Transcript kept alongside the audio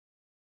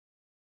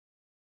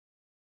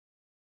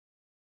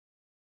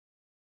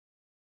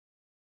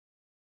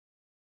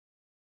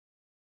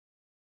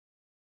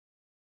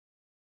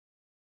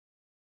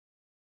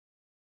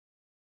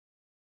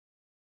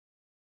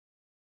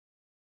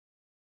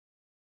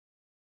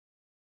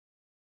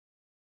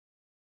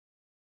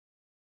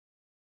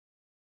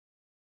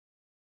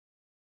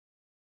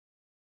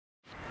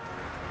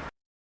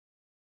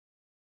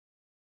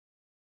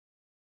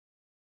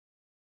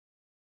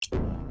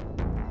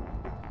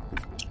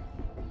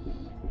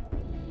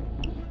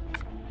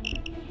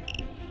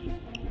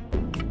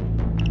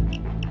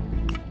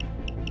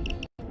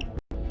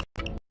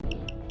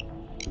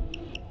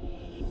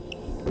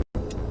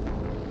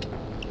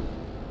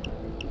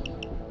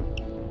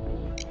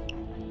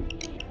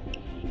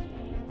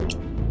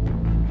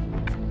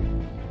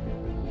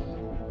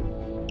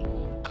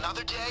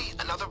Another day,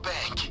 another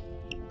bank.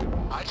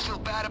 I'd feel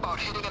bad about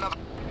hitting another...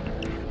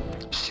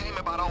 Shame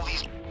about all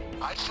these...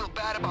 I'd feel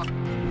bad about...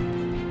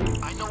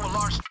 I know a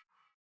large...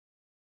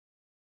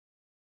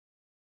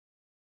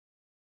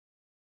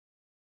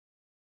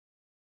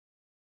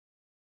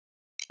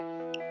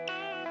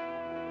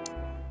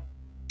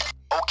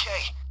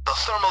 Okay, the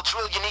thermal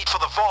drill you need for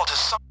the vault is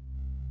some...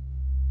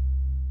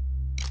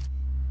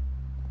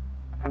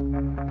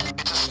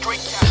 It's a straight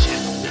cash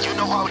in. You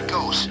know how it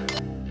goes.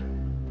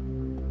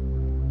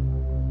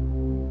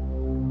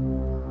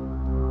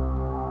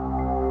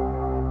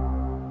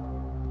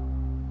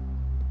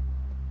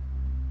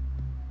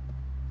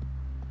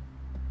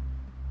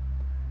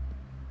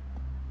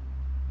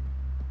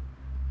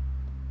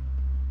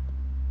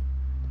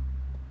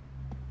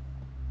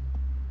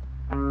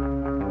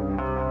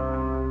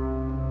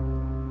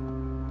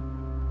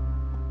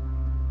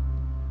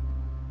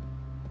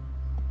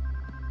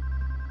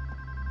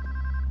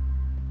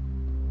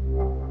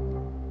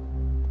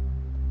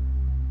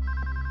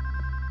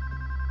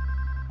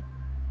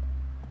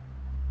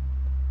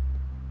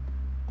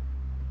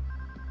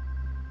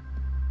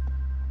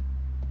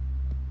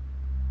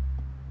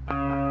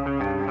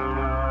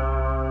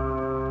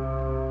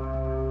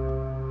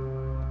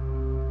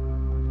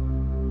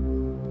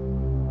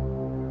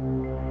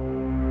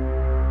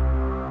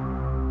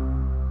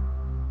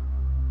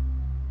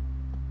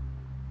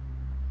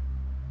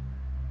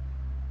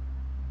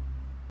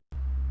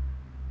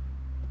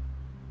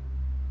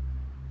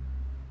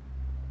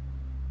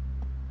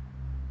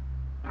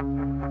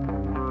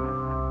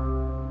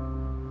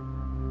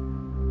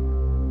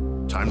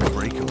 Time to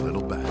break a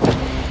little back.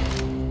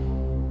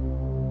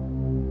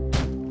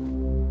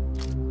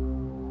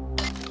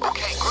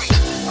 Okay, great.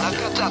 I've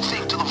got that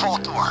thing to the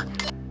vault door.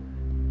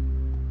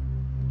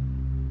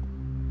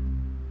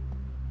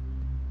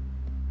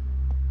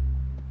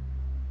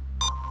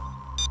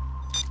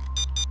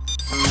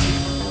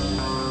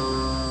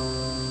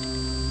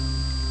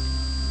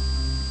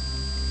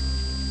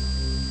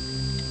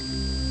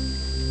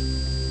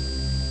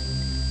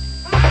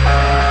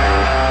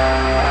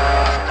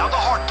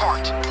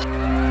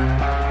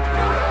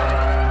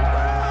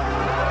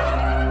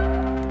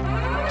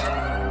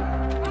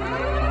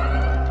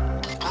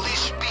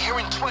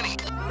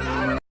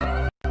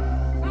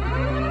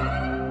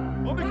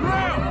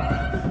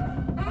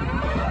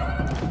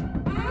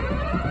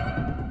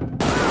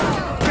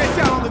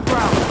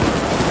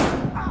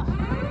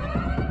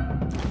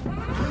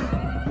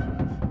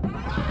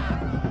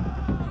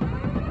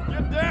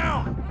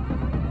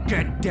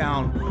 Get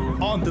down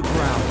on the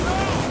ground.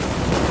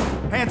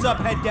 Hands up,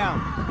 head down.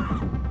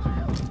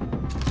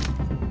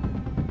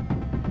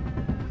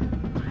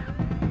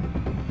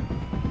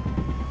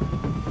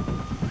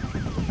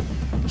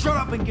 Shut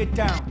up and get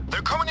down.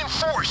 They're coming in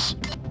force.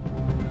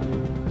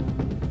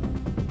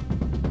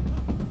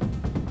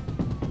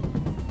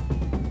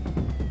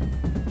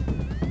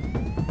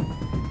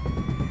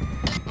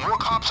 More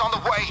cops on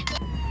the way.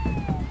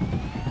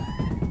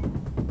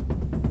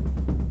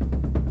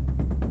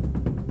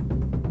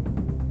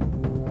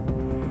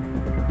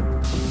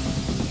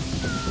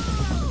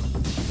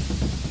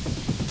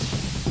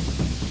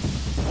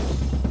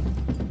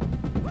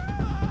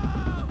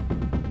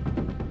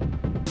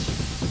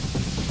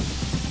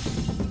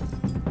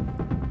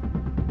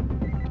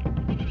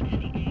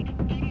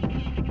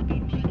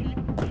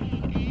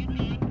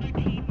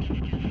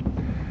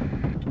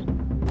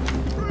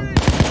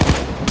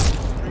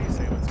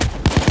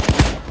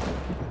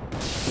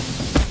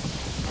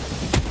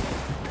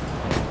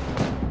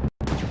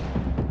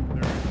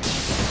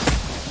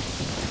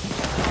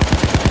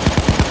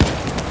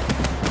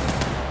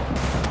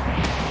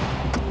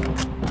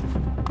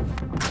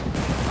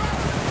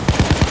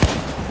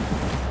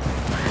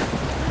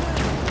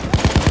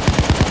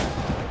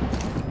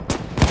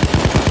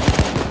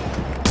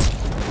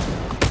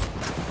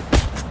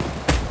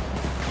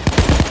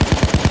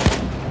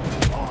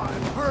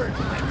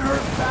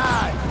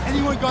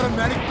 Got a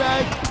medic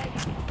bag?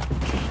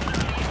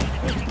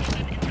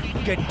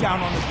 Get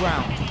down on the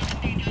ground.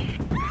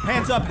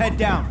 Hands up, head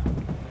down.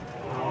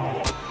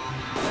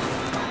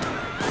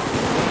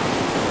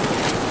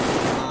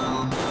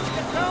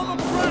 Get down on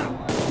the ground.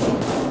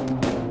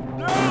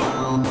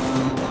 Down.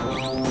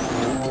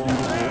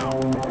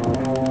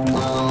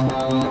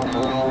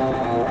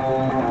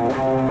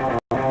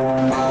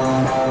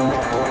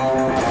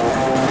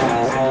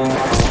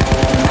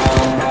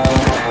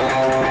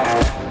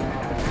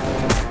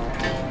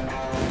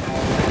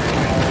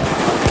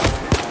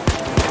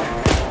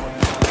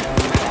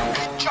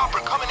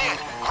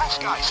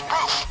 Guys,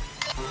 proof!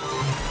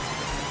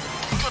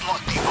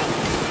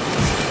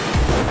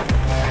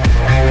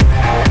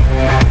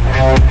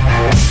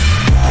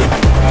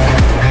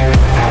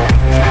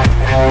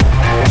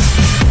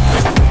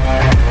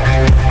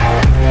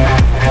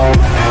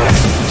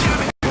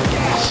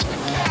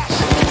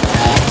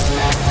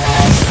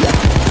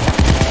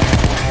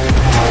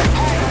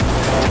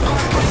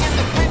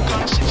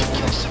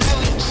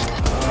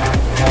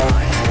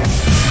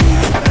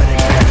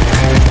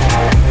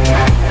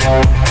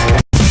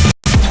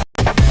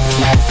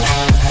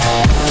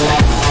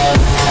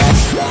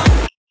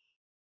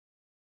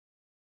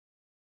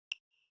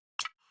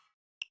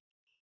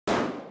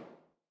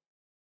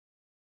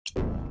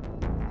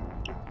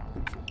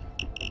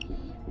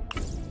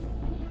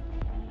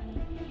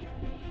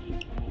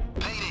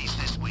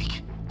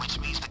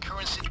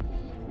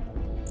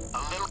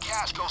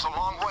 goes a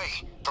long way.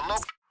 The low...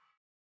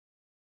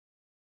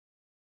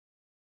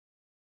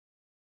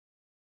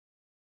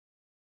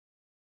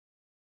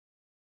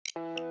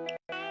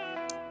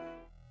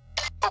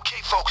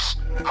 Okay, folks.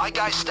 My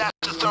guy stashed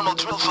the thermal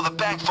drill for the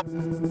bank.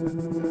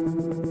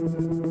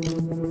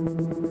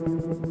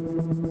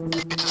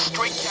 It's a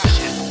straight cash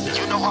hit.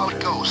 You know how it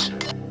goes.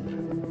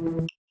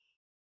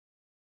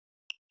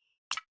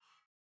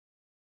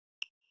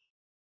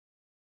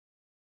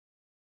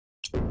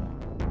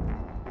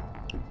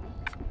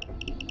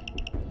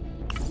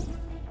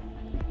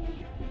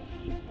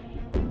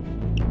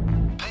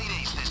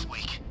 Payday's this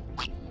week.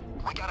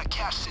 We got a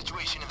cash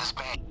situation in this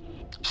bank.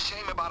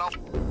 Shame about all...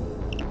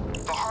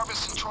 The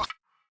harvest and trust...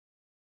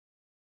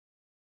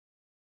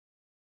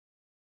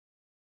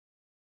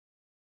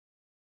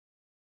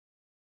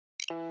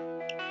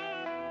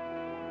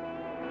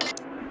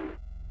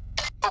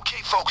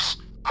 Okay, folks.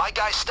 My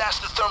guy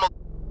stashed the thermal...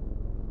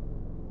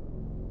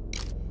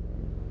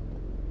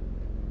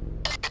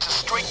 It's a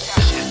straight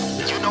cash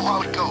hit. You know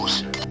how it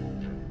goes.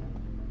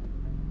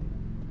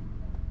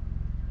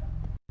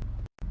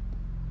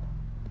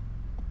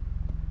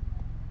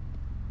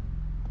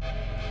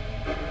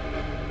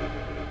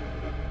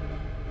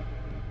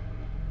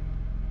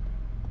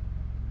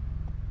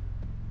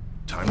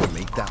 Time to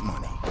make that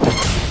money.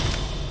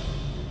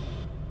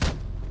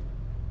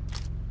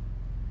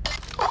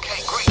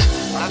 Okay, great.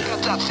 I've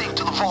got that thing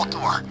to the vault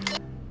door.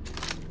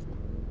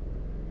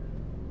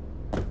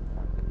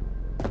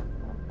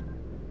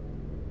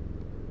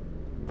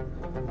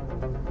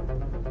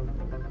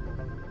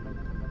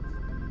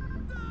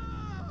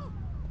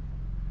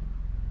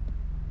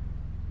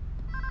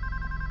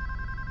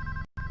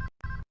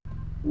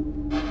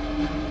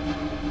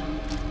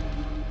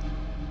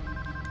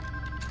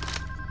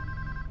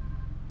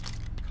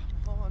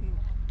 On.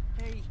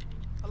 Hey,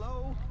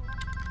 hello?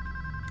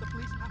 The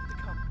police have to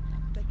come.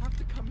 They have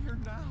to come here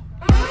now.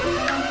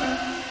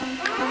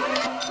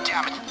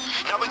 Damn it.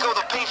 Now we go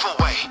the painful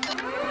way.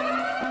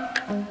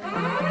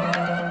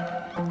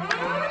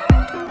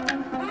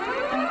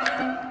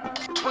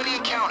 $20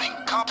 and counting.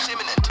 Cops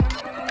imminent.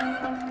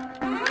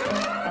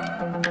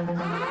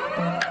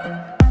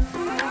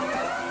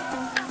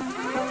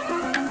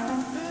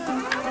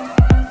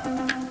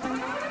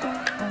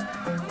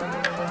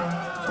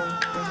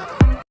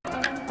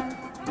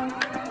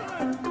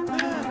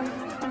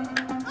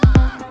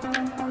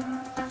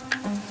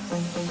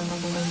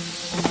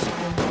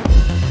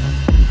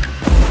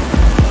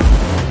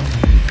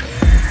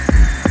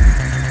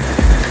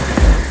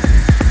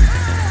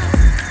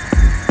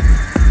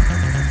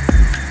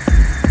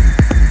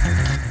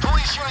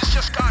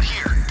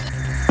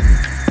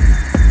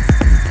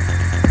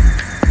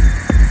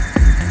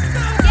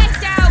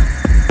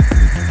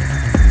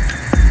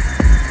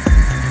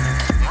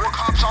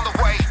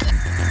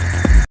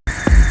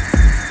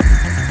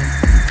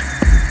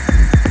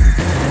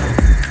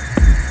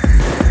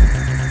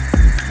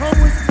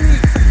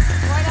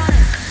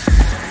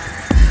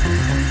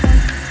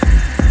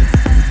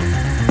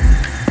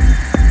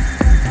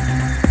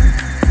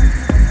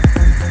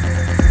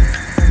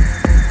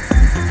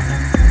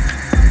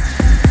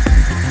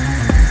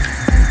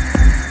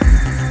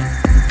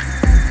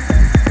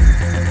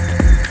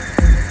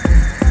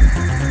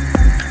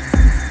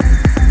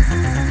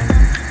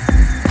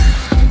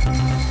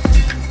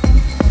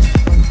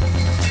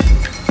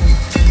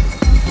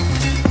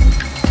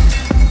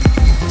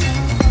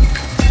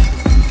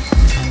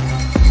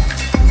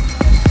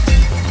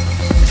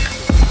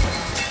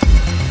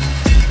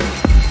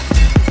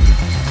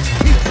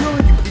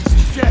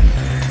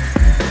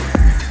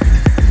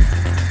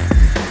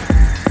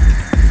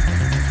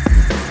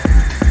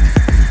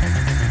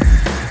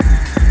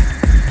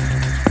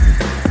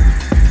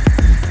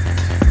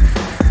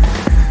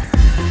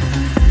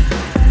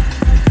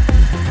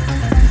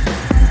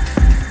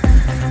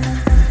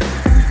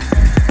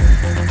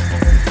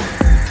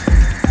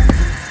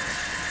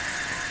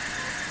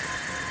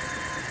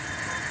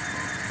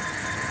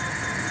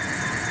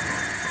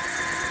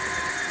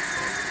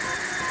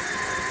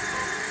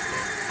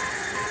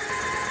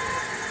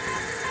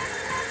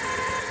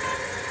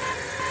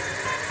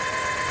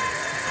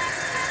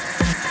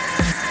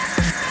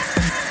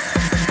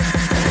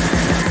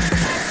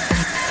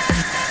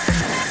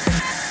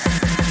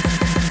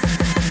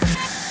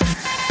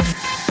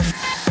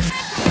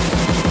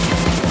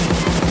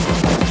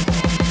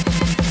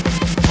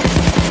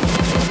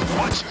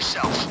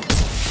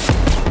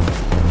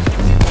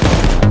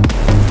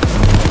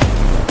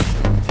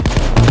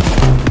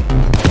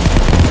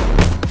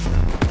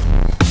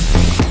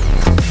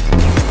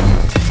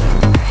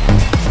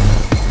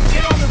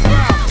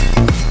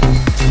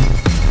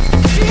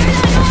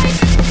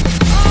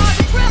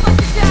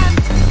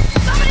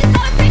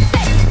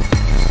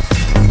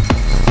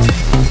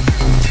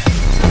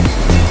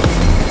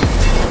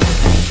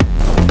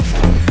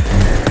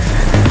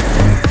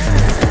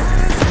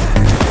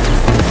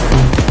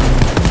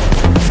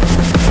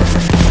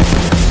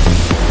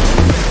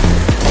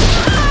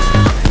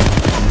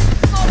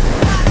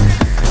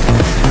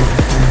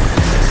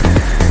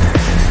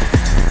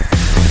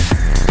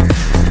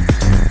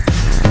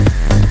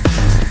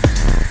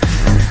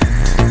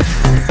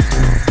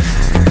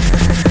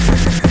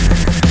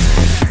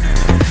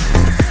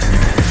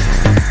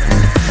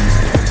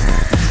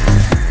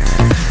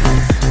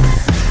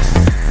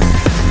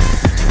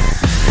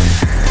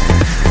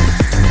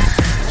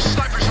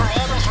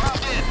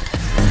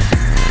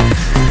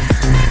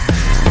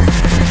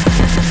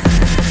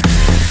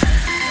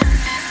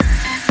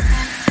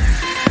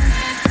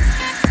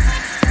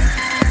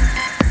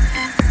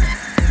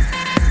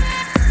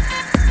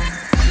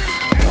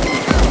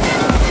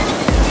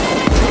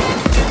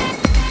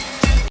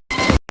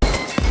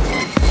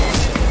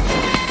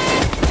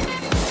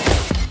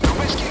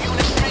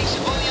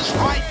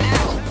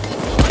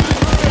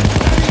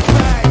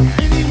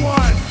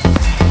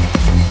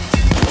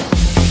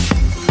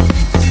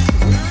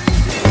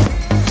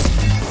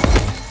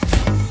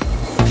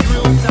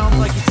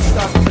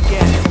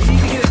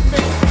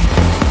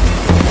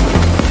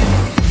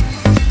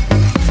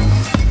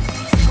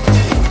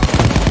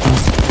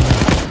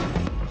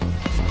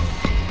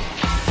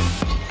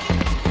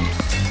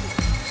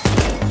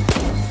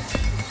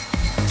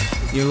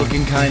 You're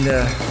looking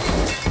kinda